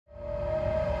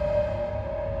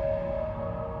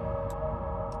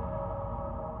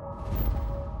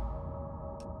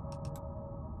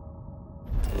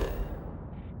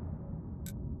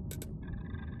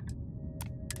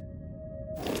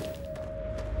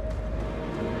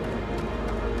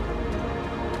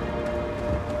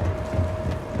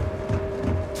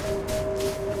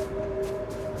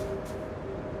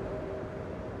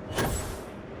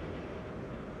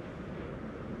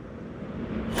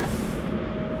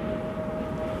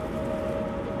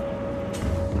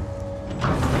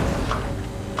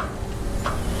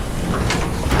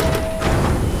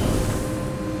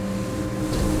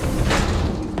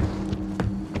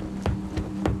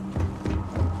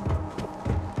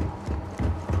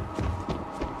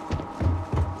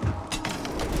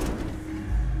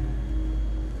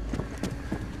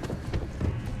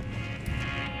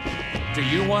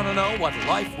you want to know what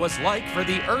life was like for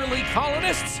the early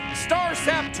colonists?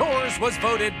 Starsap Tours was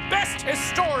voted Best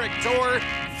Historic Tour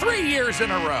 3 years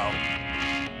in a row.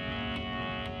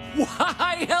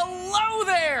 Why, hello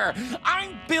there!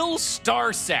 I'm Bill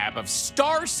Starsap of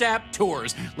Starsap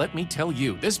Tours. Let me tell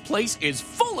you, this place is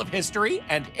full of history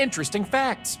and interesting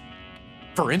facts.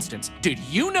 For instance, did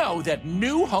you know that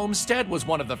New Homestead was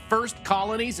one of the first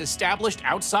colonies established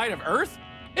outside of Earth?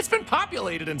 It's been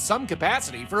populated in some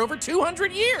capacity for over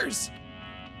 200 years.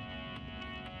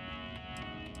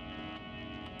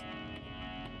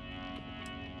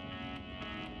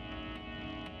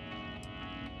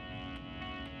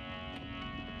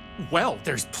 Well,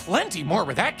 there's plenty more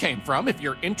where that came from if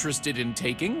you're interested in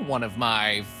taking one of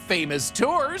my famous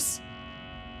tours.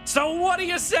 So what do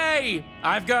you say?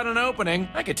 I've got an opening.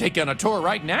 I could take you on a tour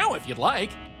right now if you'd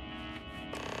like.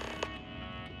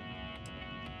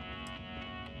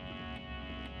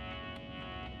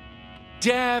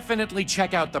 Definitely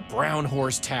check out the Brown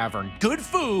Horse Tavern. Good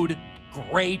food,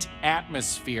 great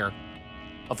atmosphere.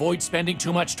 Avoid spending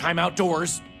too much time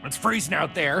outdoors. It's freezing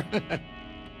out there.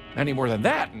 Any more than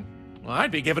that, and well, I'd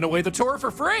be giving away the tour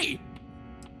for free.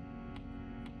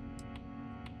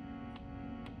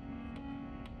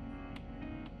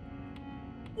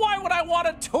 Why would I want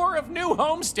a tour of New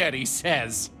Homestead, he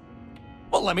says.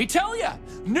 Well, let me tell you,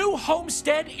 New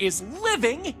Homestead is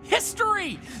living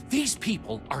history. These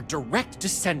people are direct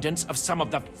descendants of some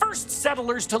of the first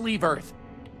settlers to leave Earth.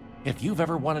 If you've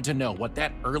ever wanted to know what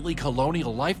that early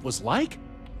colonial life was like,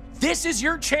 this is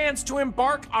your chance to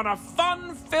embark on a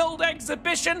fun-filled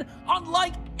exhibition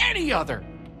unlike any other.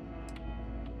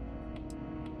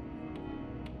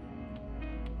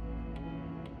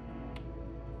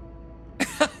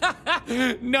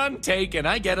 None taken.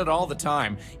 I get it all the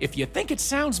time. If you think it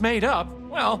sounds made up,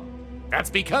 well, that's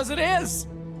because it is.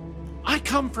 I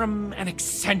come from an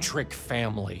eccentric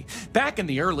family. Back in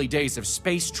the early days of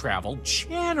space travel,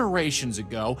 generations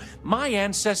ago, my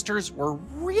ancestors were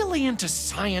really into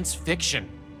science fiction.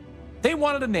 They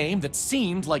wanted a name that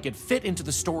seemed like it fit into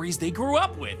the stories they grew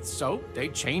up with, so they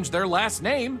changed their last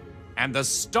name, and the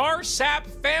Starsap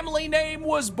family name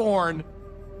was born.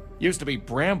 Used to be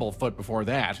Bramblefoot before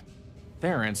that.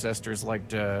 Their ancestors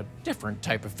liked a different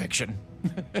type of fiction.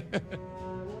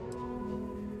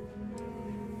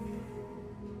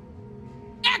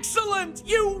 Excellent!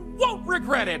 You won't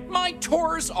regret it! My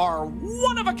tours are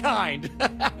one of a kind!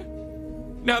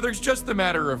 Now, there's just the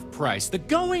matter of price. The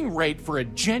going rate for a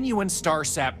genuine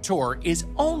Starsap tour is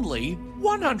only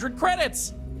 100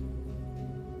 credits.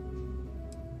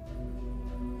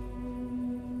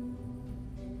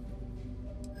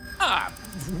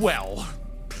 Well,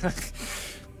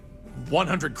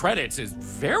 100 credits is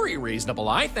very reasonable,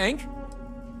 I think.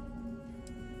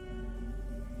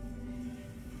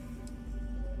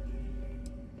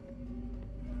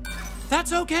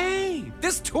 That's okay.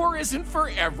 This tour isn't for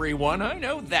everyone, I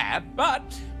know that, but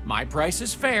my price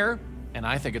is fair, and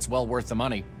I think it's well worth the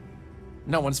money.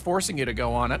 No one's forcing you to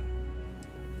go on it.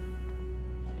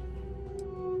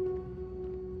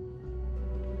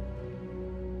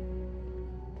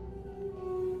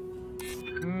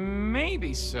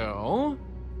 Maybe so.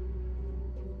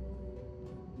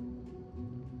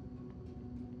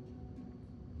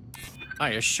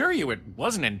 I assure you it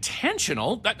wasn't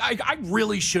intentional. I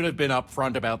really should have been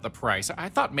upfront about the price. I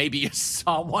thought maybe you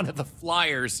saw one of the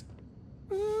flyers.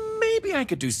 Maybe I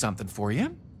could do something for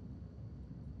you.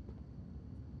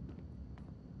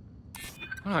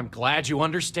 I'm glad you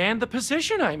understand the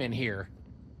position I'm in here.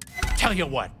 Tell you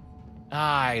what,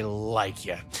 I like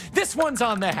you. This one's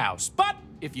on the house, but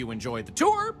if you enjoyed the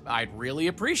tour, I'd really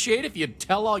appreciate if you'd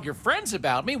tell all your friends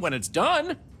about me when it's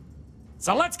done.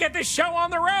 So let's get this show on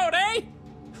the road, eh?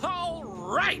 All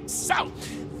right, so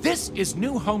this is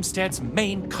New Homestead's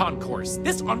main concourse.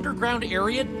 This underground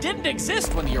area didn't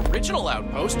exist when the original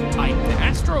outpost, Titan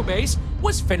Astro Base,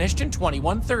 was finished in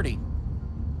 2130.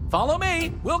 Follow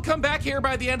me. We'll come back here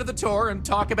by the end of the tour and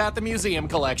talk about the museum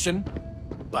collection.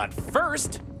 But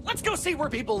first, let's go see where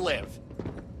people live.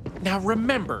 Now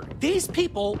remember, these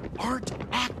people aren't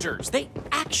actors. They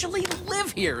actually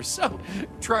live here, so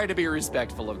try to be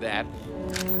respectful of that.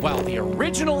 While the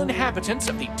original inhabitants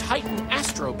of the Titan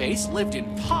Astro Base lived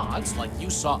in pods like you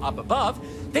saw up above,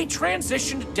 they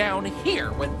transitioned down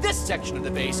here when this section of the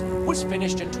base was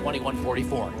finished in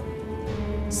 2144.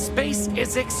 Space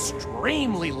is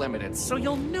extremely limited, so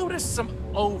you'll notice some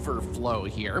overflow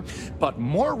here, but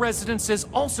more residences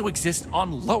also exist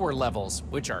on lower levels,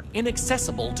 which are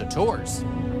inaccessible to tours.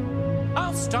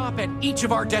 I'll stop at each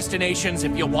of our destinations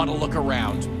if you want to look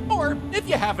around, or if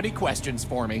you have any questions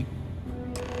for me.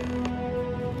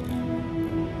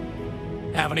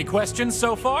 Have any questions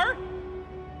so far?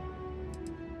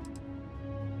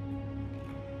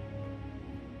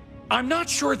 I'm not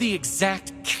sure the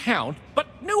exact count, but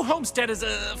New Homestead is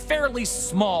a fairly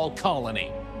small colony.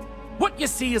 What you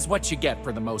see is what you get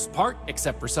for the most part,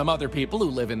 except for some other people who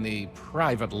live in the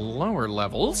private lower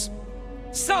levels.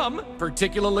 Some,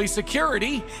 particularly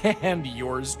security, and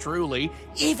yours truly,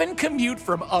 even commute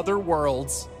from other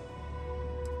worlds.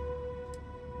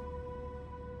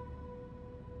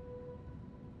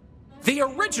 The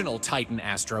original Titan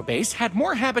astrobase had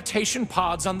more habitation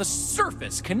pods on the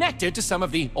surface connected to some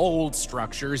of the old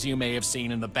structures you may have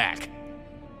seen in the back.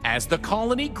 As the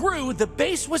colony grew, the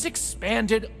base was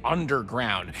expanded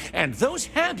underground, and those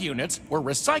hab units were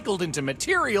recycled into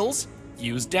materials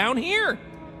used down here.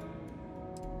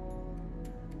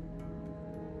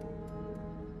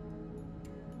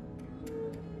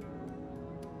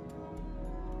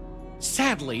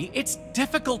 Sadly, it's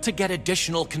difficult to get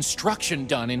additional construction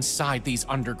done inside these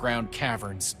underground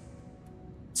caverns.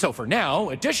 So for now,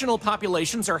 additional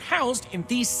populations are housed in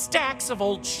these stacks of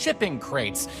old shipping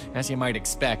crates. As you might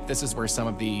expect, this is where some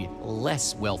of the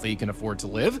less wealthy can afford to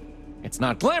live. It's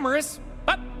not glamorous,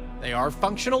 but they are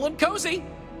functional and cozy.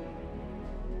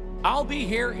 I'll be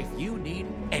here if you need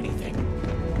anything.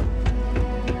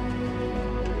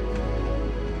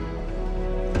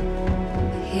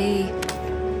 Hey.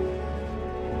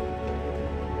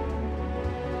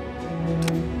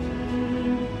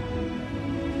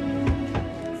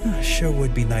 Sure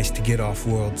would be nice to get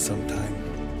off-world sometime.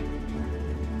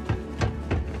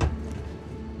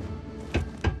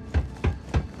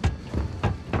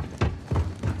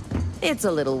 It's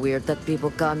a little weird that people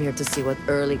come here to see what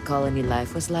early colony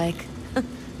life was like.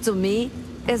 To me,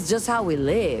 it's just how we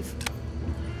live.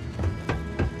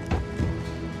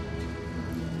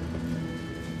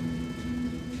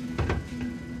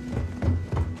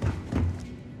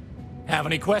 Have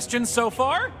any questions so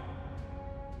far?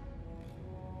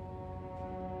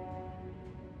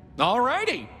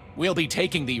 Alrighty, we'll be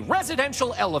taking the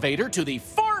residential elevator to the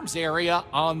farms area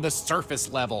on the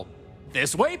surface level.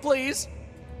 This way, please.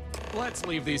 Let's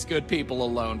leave these good people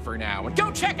alone for now and go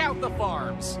check out the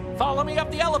farms. Follow me up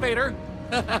the elevator.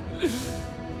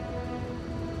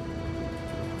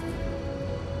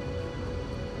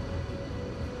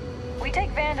 We take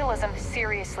vandalism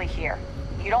seriously here.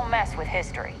 You don't mess with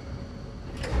history.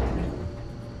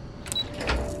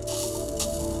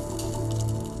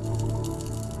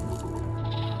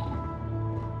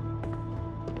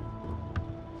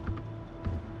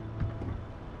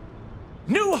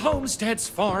 New Homestead's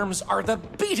farms are the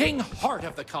beating heart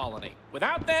of the colony.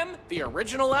 Without them, the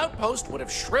original outpost would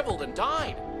have shriveled and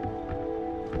died.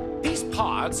 These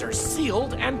pods are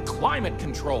sealed and climate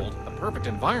controlled, a perfect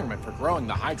environment for growing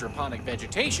the hydroponic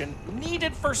vegetation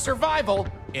needed for survival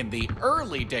in the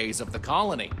early days of the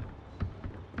colony.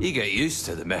 You get used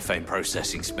to the methane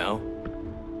processing smell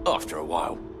after a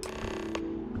while.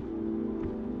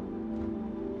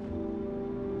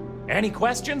 Any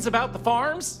questions about the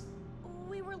farms?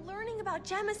 We were learning about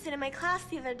Jemison in my class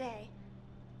the other day.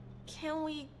 Can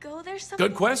we go there sometime?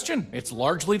 Good question. It's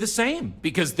largely the same,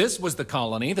 because this was the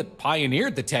colony that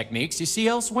pioneered the techniques you see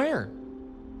elsewhere.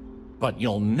 But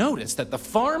you'll notice that the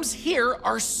farms here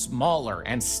are smaller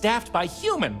and staffed by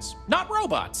humans, not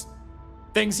robots.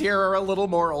 Things here are a little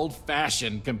more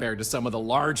old-fashioned compared to some of the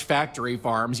large factory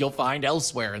farms you'll find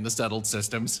elsewhere in the settled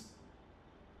systems.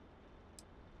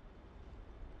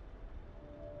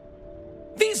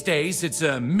 These days, it's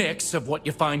a mix of what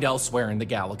you find elsewhere in the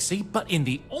galaxy, but in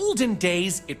the olden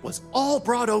days, it was all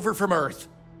brought over from Earth.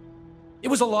 It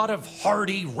was a lot of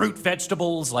hardy root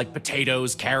vegetables like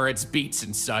potatoes, carrots, beets,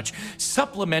 and such,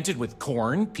 supplemented with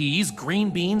corn, peas, green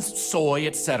beans, soy,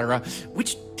 etc.,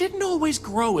 which didn't always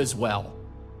grow as well.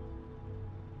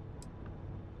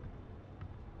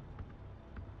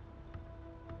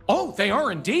 Oh, they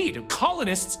are indeed.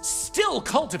 Colonists still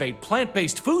cultivate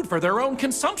plant-based food for their own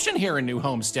consumption here in New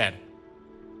Homestead.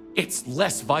 It's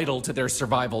less vital to their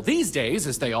survival these days,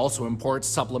 as they also import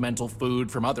supplemental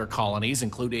food from other colonies,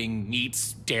 including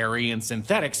meats, dairy, and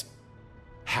synthetics.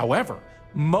 However,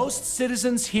 most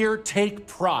citizens here take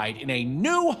pride in a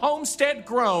New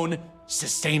Homestead-grown,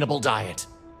 sustainable diet.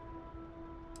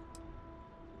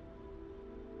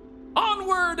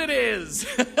 Onward it is!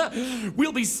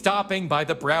 We'll be stopping by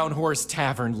the Brown Horse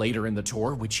Tavern later in the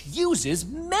tour, which uses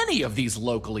many of these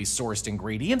locally sourced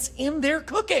ingredients in their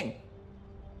cooking.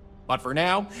 But for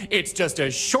now, it's just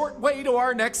a short way to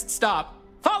our next stop.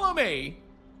 Follow me!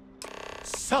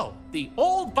 So, the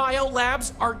old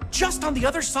biolabs are just on the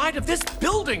other side of this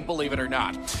building, believe it or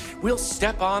not. We'll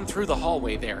step on through the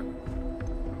hallway there.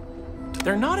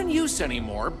 They're not in use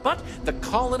anymore, but the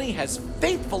colony has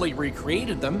faithfully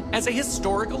recreated them as a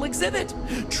historical exhibit,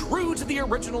 true to the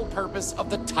original purpose of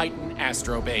the Titan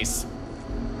astrobase.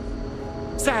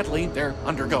 Sadly, they're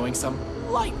undergoing some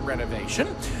light renovation.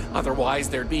 Otherwise,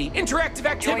 there'd be interactive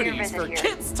activities for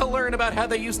kids to learn about how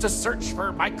they used to search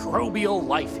for microbial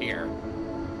life here.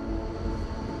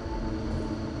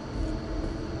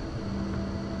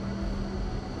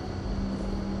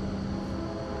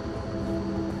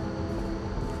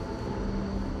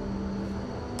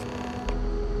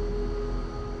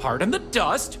 Pardon the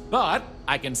dust, but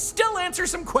I can still answer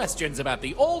some questions about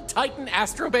the old Titan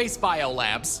astrobase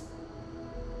biolabs.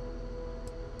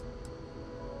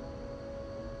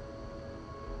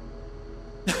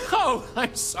 Oh,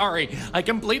 I'm sorry. I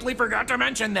completely forgot to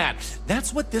mention that.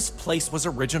 That's what this place was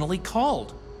originally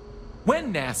called.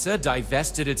 When NASA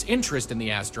divested its interest in the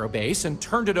astrobase and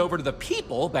turned it over to the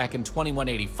people back in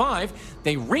 2185,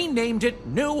 they renamed it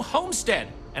New Homestead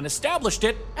and established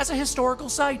it as a historical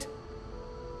site.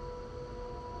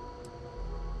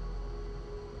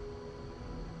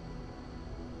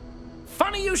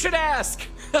 Funny you should ask.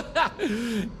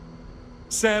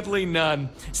 Sadly, none.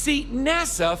 See,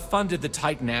 NASA funded the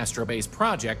Titan astrobase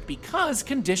project because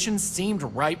conditions seemed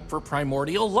ripe for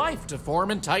primordial life to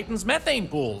form in Titan's methane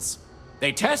pools.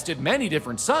 They tested many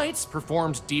different sites,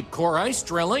 performed deep core ice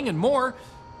drilling, and more,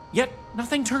 yet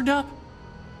nothing turned up.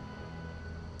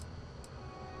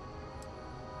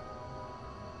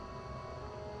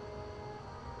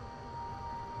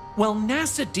 Well,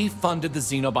 NASA defunded the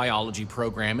xenobiology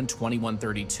program in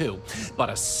 2132, but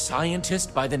a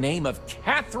scientist by the name of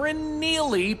Catherine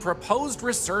Neely proposed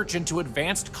research into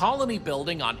advanced colony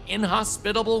building on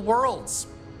inhospitable worlds.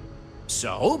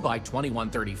 So, by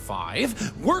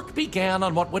 2135, work began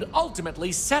on what would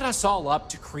ultimately set us all up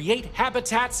to create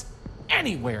habitats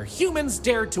anywhere humans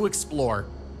dared to explore.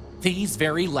 These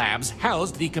very labs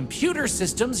housed the computer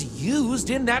systems used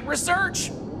in that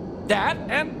research. That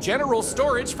and general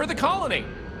storage for the colony.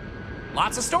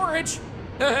 Lots of storage.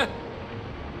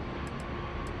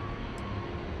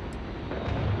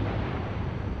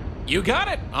 You got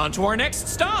it. On to our next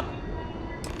stop.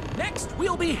 Next,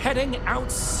 we'll be heading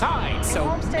outside,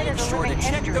 so make sure to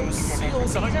check those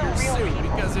seals on your suit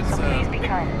because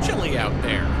it's chilly out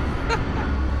there.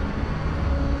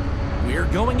 We're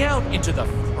going out into the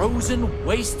frozen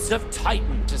wastes of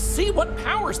Titan to see what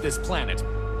powers this planet.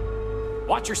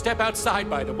 Watch your step outside,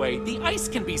 by the way. The ice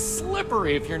can be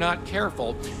slippery if you're not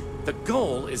careful. The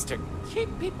goal is to keep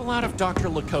people out of Dr.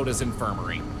 Lakota's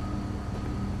infirmary.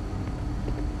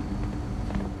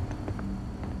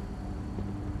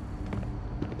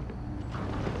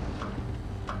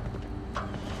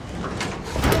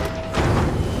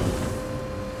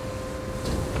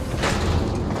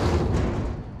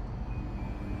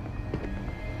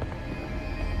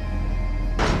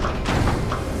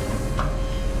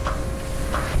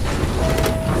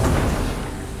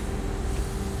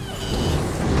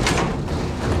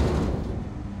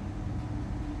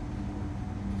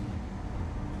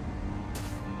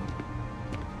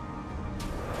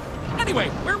 Anyway,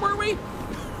 where were we?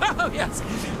 Oh, yes.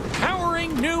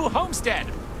 Powering New Homestead.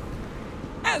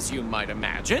 As you might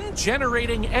imagine,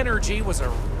 generating energy was a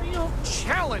real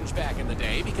challenge back in the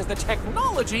day because the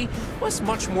technology was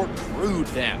much more crude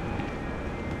then.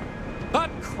 But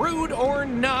crude or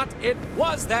not, it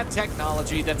was that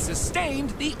technology that sustained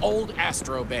the old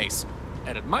astrobase.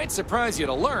 And it might surprise you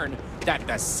to learn that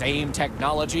the same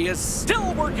technology is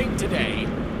still working today.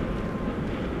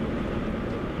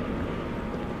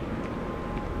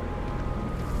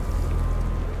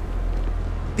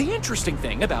 The interesting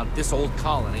thing about this old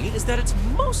colony is that it's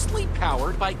mostly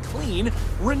powered by clean,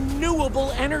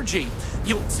 renewable energy.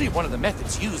 You'll see one of the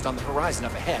methods used on the horizon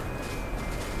up ahead.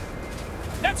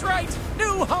 That's right,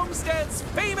 New Homestead's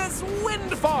famous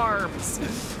wind farms.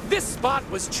 This spot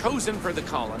was chosen for the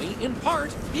colony in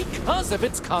part because of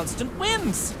its constant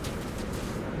winds.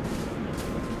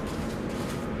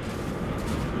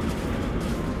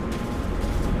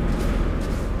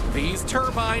 These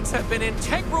turbines have been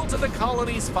integral to the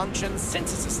colony's function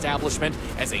since its establishment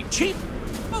as a cheap,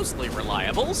 mostly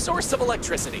reliable source of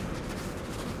electricity.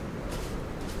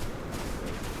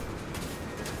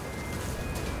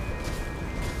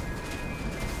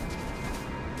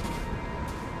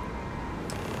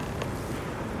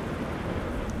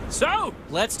 So,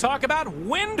 let's talk about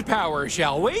wind power,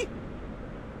 shall we?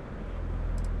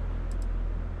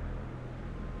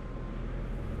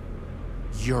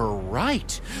 You're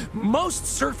right. Most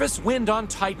surface wind on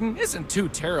Titan isn't too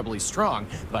terribly strong,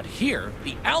 but here,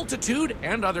 the altitude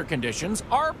and other conditions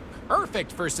are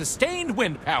perfect for sustained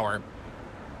wind power.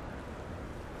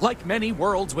 Like many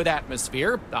worlds with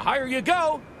atmosphere, the higher you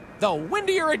go, the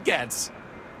windier it gets.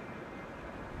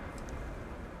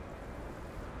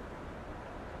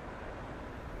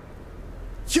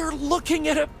 You're looking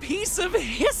at a piece of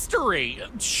history.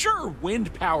 Sure,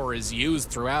 wind power is used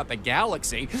throughout the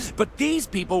galaxy, but these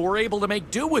people were able to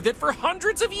make do with it for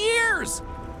hundreds of years.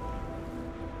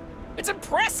 It's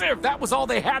impressive that was all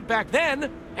they had back then,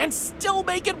 and still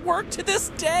make it work to this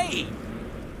day.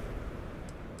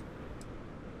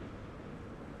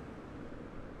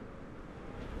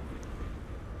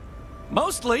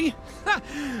 Mostly.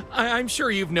 I'm sure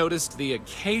you've noticed the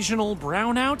occasional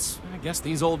brownouts. I guess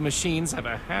these old machines have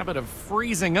a habit of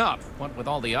freezing up, what with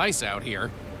all the ice out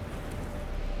here.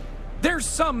 There's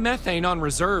some methane on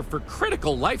reserve for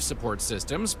critical life support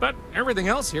systems, but everything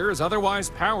else here is otherwise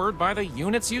powered by the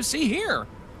units you see here.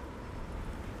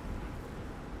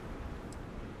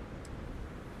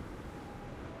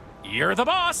 You're the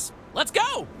boss. Let's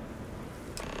go.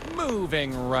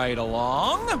 Moving right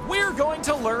along, we're going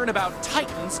to learn about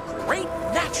Titan's great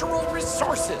natural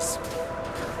resources.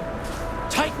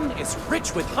 Titan is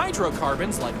rich with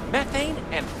hydrocarbons like methane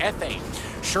and ethane.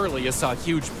 Surely you saw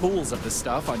huge pools of the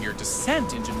stuff on your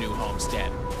descent into New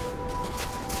Homestead.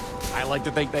 I like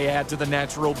to think they add to the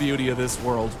natural beauty of this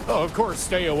world. Oh, of course,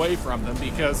 stay away from them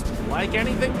because, like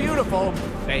anything beautiful,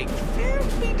 they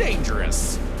can be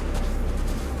dangerous.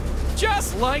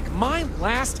 Just like my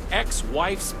last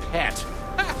ex-wife's pet.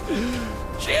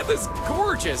 She had this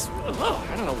gorgeous,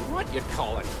 I don't know what you'd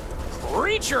call it,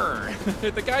 creature.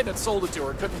 The guy that sold it to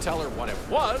her couldn't tell her what it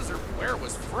was or where it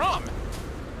was from.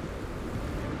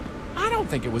 I don't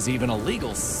think it was even a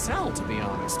legal sell, to be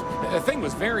honest. The thing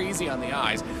was very easy on the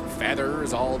eyes.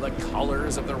 Feathers, all the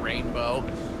colors of the rainbow.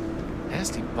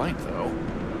 Nasty bite, though.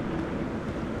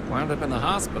 Wound up in the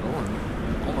hospital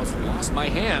and almost lost my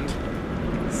hand.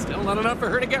 Still not enough for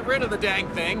her to get rid of the dang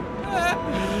thing.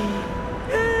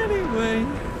 Anyway,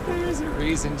 there's a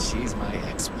reason she's my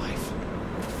ex-wife.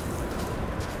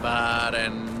 But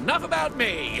enough about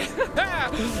me.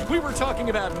 We were talking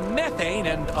about methane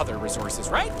and other resources,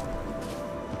 right?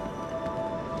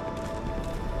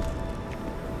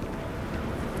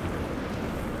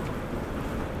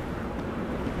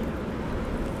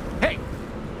 Hey,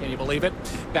 can you believe it?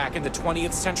 Back in the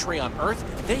 20th century on Earth,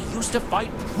 they used to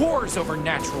fight wars over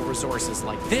natural resources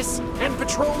like this and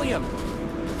petroleum.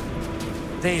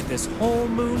 They had this whole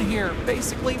moon here,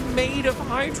 basically made of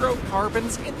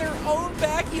hydrocarbons in their own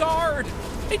backyard.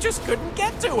 They just couldn't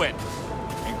get to it.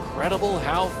 Incredible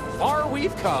how far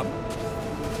we've come.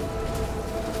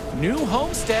 New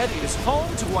Homestead is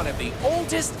home to one of the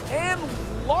oldest and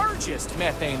largest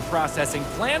methane processing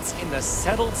plants in the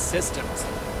settled systems.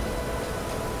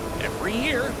 Every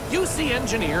year, UC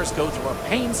engineers go through a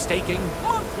painstaking,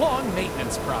 month-long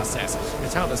maintenance process.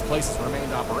 It's how this place has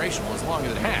remained operational as long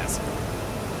as it has.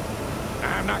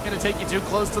 I'm not going to take you too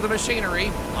close to the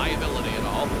machinery, liability and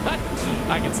all, but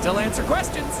I can still answer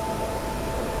questions.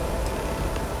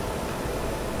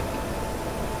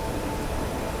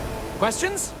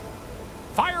 Questions?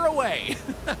 Fire away.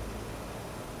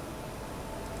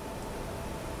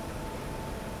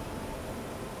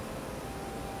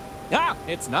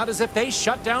 It's not as if they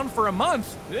shut down for a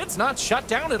month. It's not shut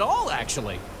down at all,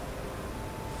 actually.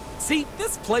 See,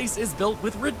 this place is built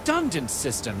with redundant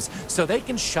systems, so they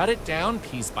can shut it down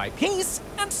piece by piece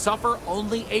and suffer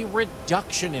only a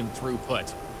reduction in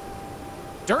throughput.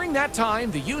 During that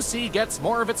time, the UC gets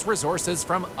more of its resources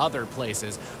from other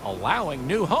places, allowing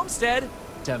New Homestead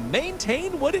to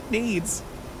maintain what it needs.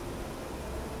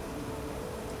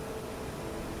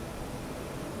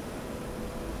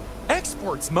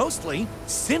 Exports mostly,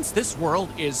 since this world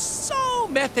is so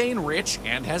methane rich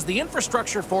and has the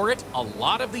infrastructure for it, a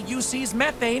lot of the UC's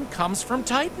methane comes from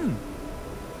Titan.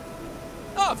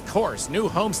 Of course, New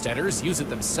Homesteaders use it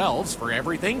themselves for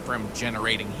everything from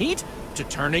generating heat to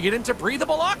turning it into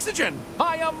breathable oxygen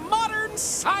via modern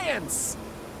science.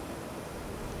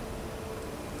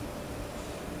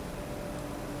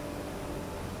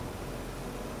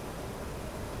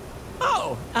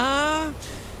 Oh,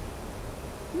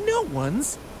 no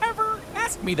one's ever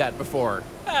asked me that before.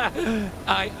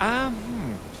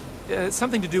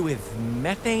 Something to do with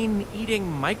methane-eating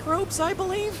microbes, I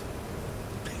believe?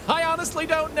 I honestly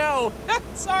don't know.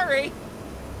 Sorry.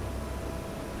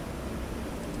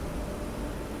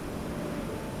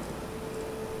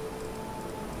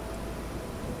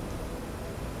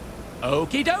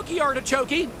 Okie dokie,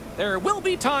 artichokey. There will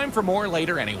be time for more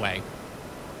later anyway.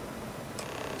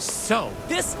 So,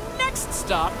 this next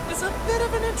stop is a bit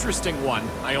of an interesting one.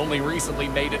 I only recently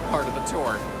made it part of the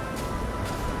tour.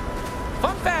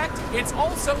 Fun fact, it's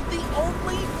also the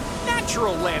only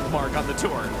natural landmark on the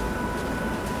tour.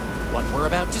 What we're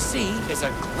about to see is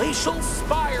a glacial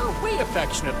spire we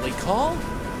affectionately call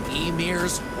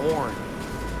Ymir's Horn.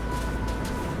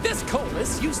 This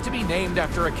colus used to be named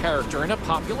after a character in a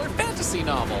popular fantasy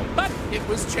novel, but it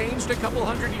was changed a couple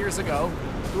hundred years ago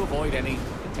to avoid any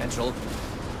potential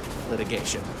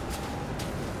litigation.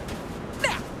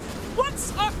 Now,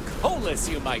 what's a colus,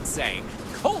 you might say?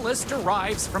 Colus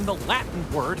derives from the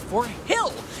Latin word for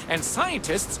hill, and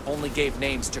scientists only gave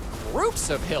names to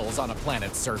groups of hills on a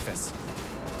planet's surface.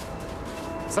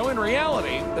 So in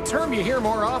reality, the term you hear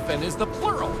more often is the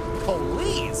plural,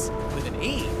 coles, with an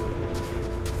E.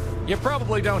 You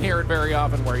probably don't hear it very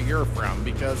often where you're from,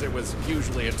 because it was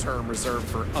usually a term reserved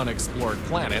for unexplored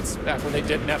planets, back when they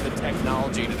didn't have the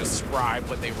technology to describe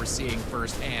what they were seeing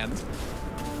firsthand.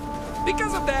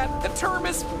 Because of that, the term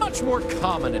is much more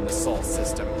common in the Sol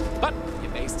system, but you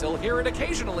may still hear it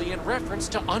occasionally in reference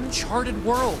to uncharted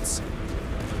worlds.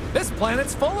 This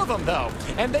planet's full of them, though,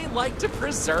 and they like to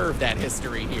preserve that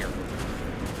history here.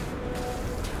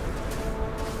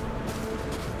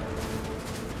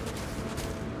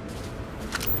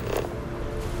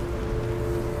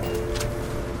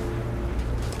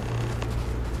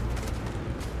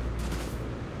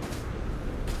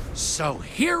 So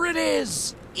here it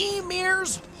is,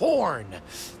 Ymir's Horn.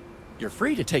 You're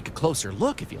free to take a closer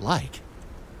look if you like.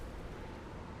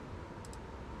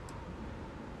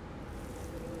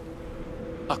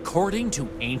 According to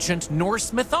ancient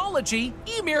Norse mythology,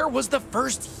 Ymir was the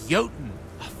first Jotun,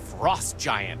 a frost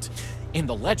giant. In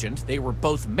the legend, they were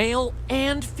both male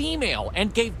and female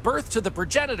and gave birth to the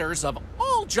progenitors of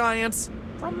all giants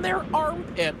from their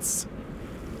armpits.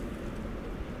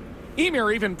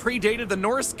 Ymir even predated the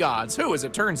Norse gods, who, as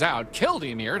it turns out, killed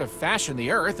Ymir to fashion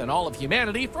the earth and all of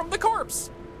humanity from the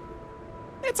corpse.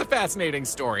 It's a fascinating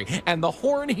story, and the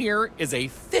horn here is a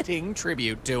fitting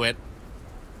tribute to it.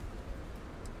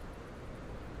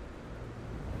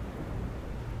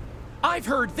 I've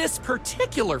heard this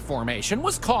particular formation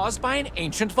was caused by an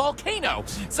ancient volcano.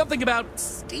 Something about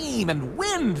steam and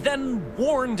wind, then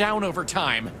worn down over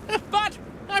time. But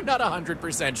I'm not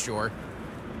 100% sure.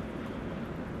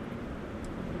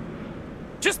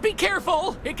 Just be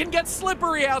careful, it can get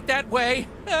slippery out that way.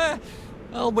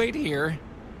 I'll wait here.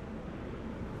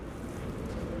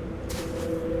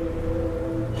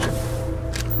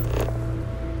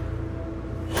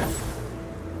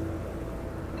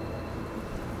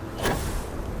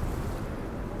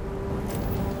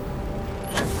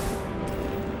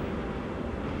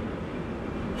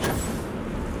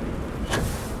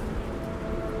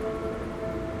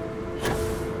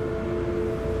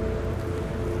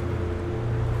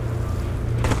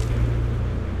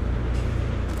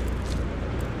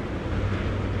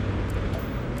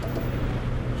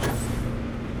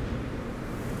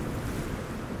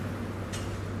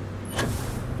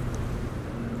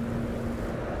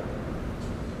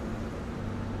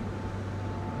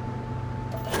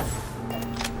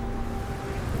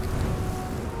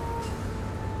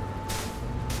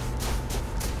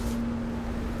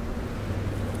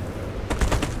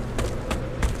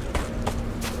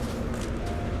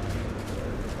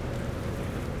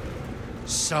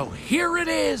 So here it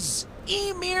is,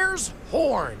 Ymir's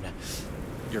Horn.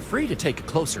 You're free to take a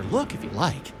closer look if you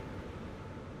like.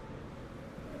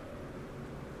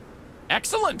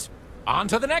 Excellent. On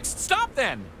to the next stop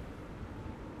then.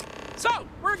 So,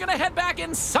 we're gonna head back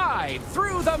inside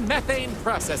through the methane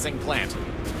processing plant.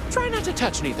 Try not to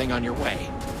touch anything on your way.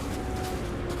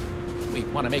 We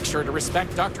want to make sure to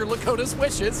respect Dr. Lakota's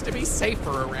wishes to be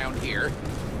safer around here.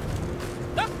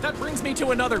 That brings me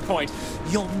to another point.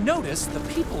 You'll notice the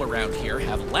people around here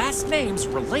have last names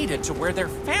related to where their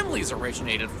families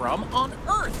originated from on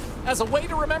Earth, as a way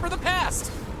to remember the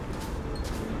past.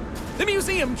 The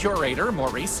museum curator,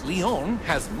 Maurice Leon,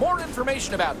 has more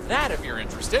information about that if you're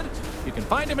interested. You can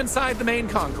find him inside the main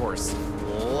concourse.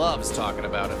 Loves talking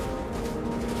about it.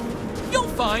 You'll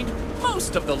find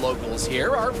most of the locals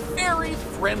here are very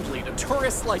friendly to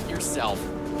tourists like yourself.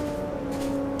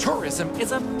 Tourism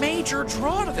is a major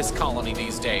draw to this colony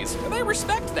these days, and they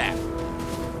respect that.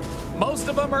 Most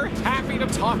of them are happy to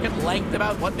talk at length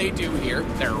about what they do here.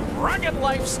 Their rugged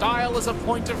lifestyle is a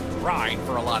point of pride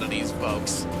for a lot of these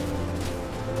folks.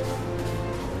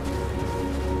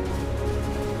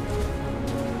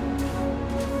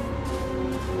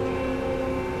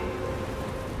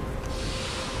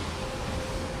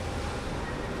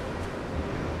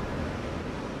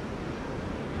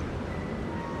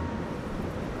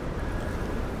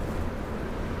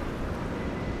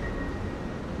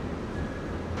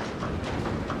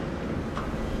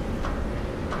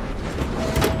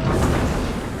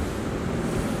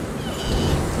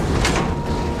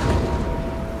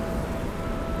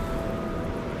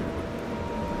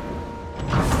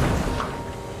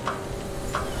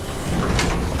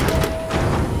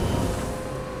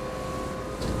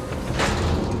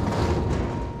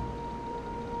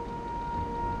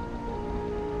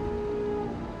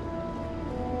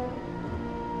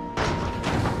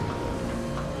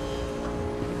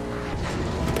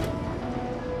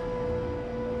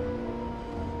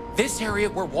 This area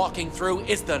we're walking through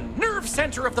is the nerve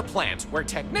center of the plant, where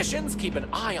technicians keep an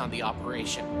eye on the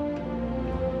operation.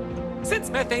 Since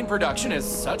methane production is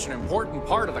such an important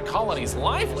part of the colony's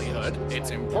livelihood,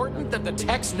 it's important that the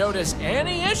techs notice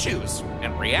any issues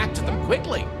and react to them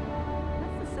quickly.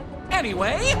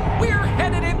 Anyway, we're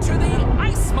headed into the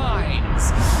ice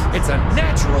mines. It's a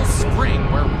natural spring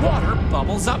where water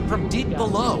bubbles up from deep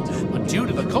below, but due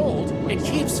to the cold, it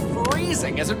keeps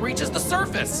freezing as it reaches the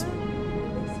surface.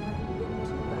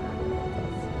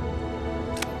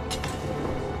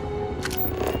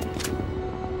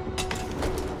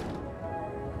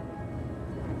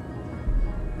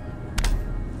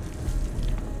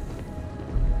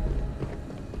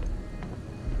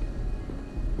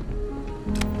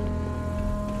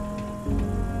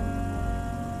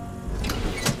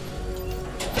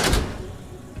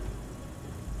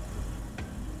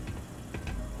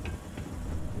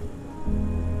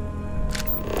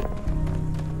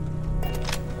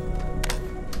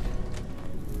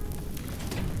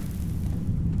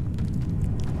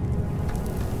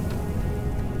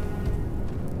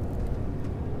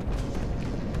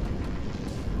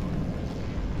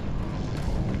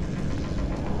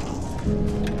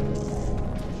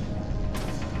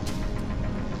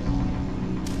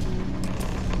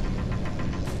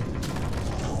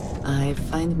 I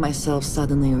find myself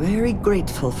suddenly very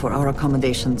grateful for our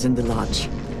accommodations in the lodge.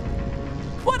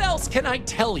 What else can I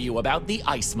tell you about the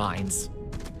ice mines?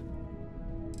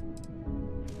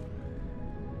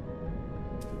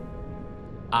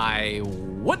 I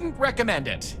wouldn't recommend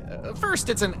it. First,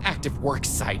 it's an active work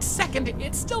site. Second,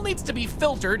 it still needs to be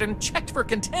filtered and checked for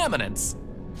contaminants.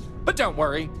 But don't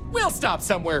worry, we'll stop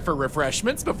somewhere for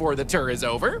refreshments before the tour is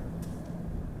over.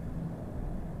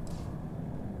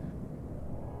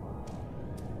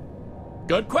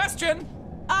 Good question.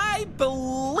 I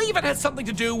believe it has something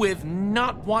to do with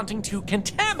not wanting to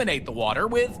contaminate the water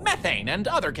with methane and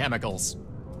other chemicals.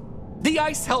 The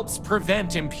ice helps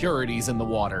prevent impurities in the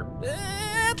water.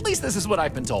 At least this is what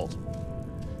I've been told.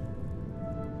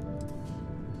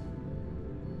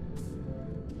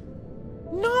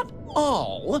 Not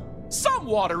all. Some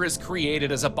water is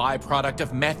created as a byproduct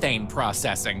of methane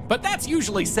processing, but that's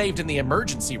usually saved in the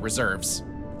emergency reserves.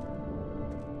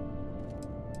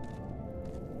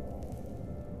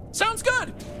 Sounds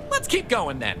good. Let's keep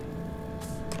going then.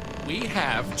 We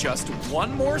have just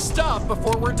one more stop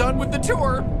before we're done with the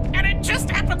tour, and it just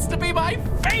happens to be my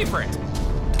favorite.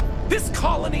 This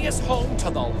colony is home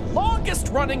to the longest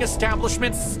running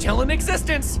establishment still in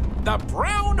existence, the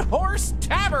Brown Horse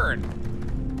Tavern.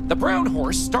 The Brown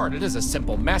Horse started as a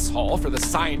simple mess hall for the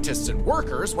scientists and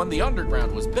workers when the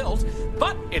underground was built,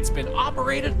 but it's been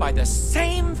operated by the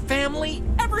same family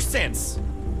ever since.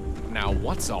 Now,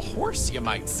 what's a horse, you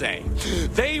might say?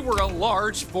 They were a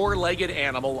large four-legged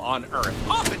animal on Earth,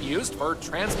 often used for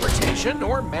transportation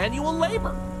or manual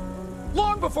labor.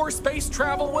 Long before space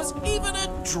travel was even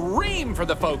a dream for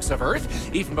the folks of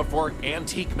Earth, even before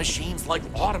antique machines like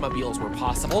automobiles were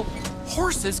possible,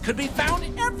 horses could be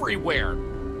found everywhere.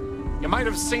 You might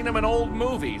have seen them in old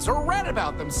movies or read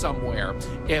about them somewhere.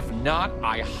 If not,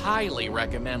 I highly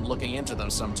recommend looking into them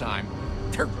sometime.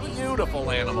 They're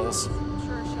beautiful animals.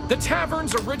 The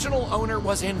tavern's original owner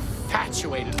was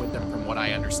infatuated with them, from what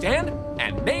I understand,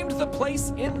 and named the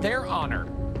place in their honor.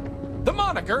 The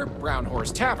moniker, Brown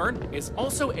Horse Tavern, is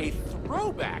also a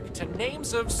throwback to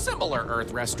names of similar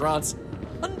Earth restaurants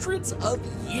hundreds of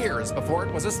years before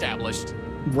it was established.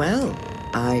 Well,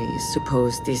 I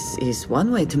suppose this is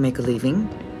one way to make a living,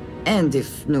 and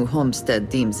if New Homestead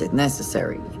deems it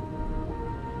necessary.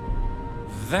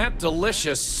 That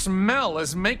delicious smell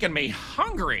is making me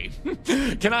hungry.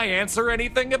 Can I answer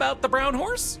anything about the Brown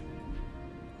Horse?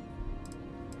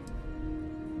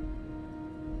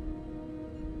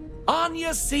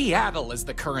 Anya Seattle is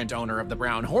the current owner of the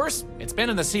Brown Horse. It's been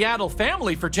in the Seattle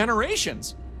family for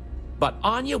generations. But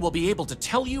Anya will be able to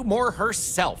tell you more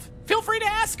herself. Feel free to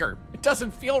ask her. It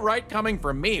doesn't feel right coming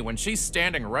from me when she's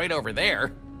standing right over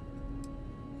there.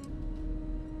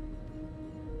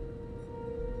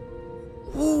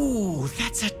 Ooh,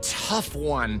 that's a tough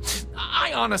one.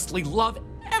 I honestly love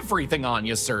everything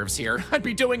Anya serves here. I'd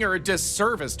be doing her a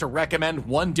disservice to recommend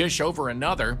one dish over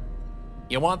another.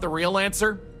 You want the real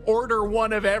answer? Order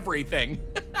one of everything.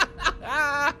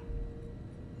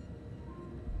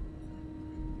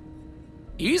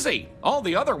 Easy. All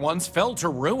the other ones fell to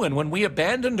ruin when we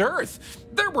abandoned Earth.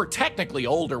 There were technically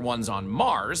older ones on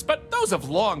Mars, but those have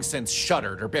long since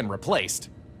shuttered or been replaced.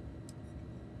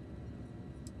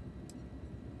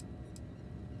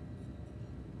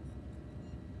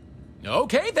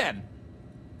 Okay then.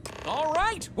 All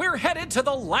right, we're headed to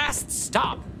the last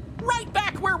stop. Right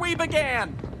back where we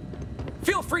began.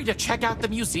 Feel free to check out the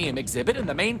museum exhibit in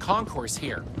the main concourse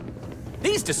here.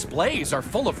 These displays are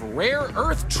full of rare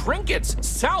earth trinkets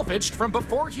salvaged from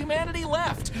before humanity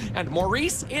left, and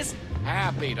Maurice is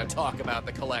happy to talk about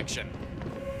the collection.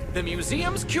 The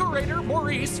museum's curator,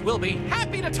 Maurice, will be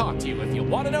happy to talk to you if you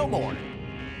want to know more.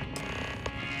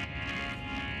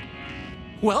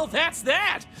 Well, that's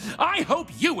that! I hope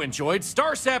you enjoyed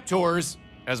Starsap Tours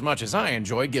as much as I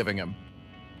enjoy giving them.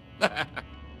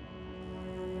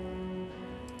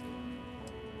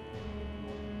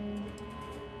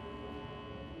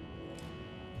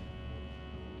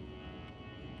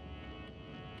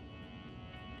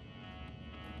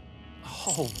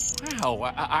 Oh,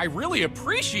 wow, I really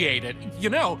appreciate it. You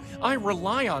know, I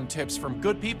rely on tips from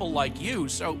good people like you,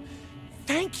 so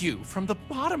thank you from the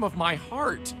bottom of my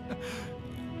heart.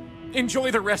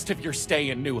 Enjoy the rest of your stay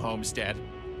in New Homestead.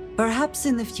 Perhaps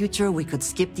in the future we could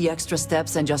skip the extra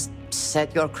steps and just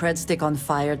set your cred stick on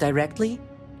fire directly?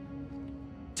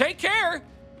 Take care!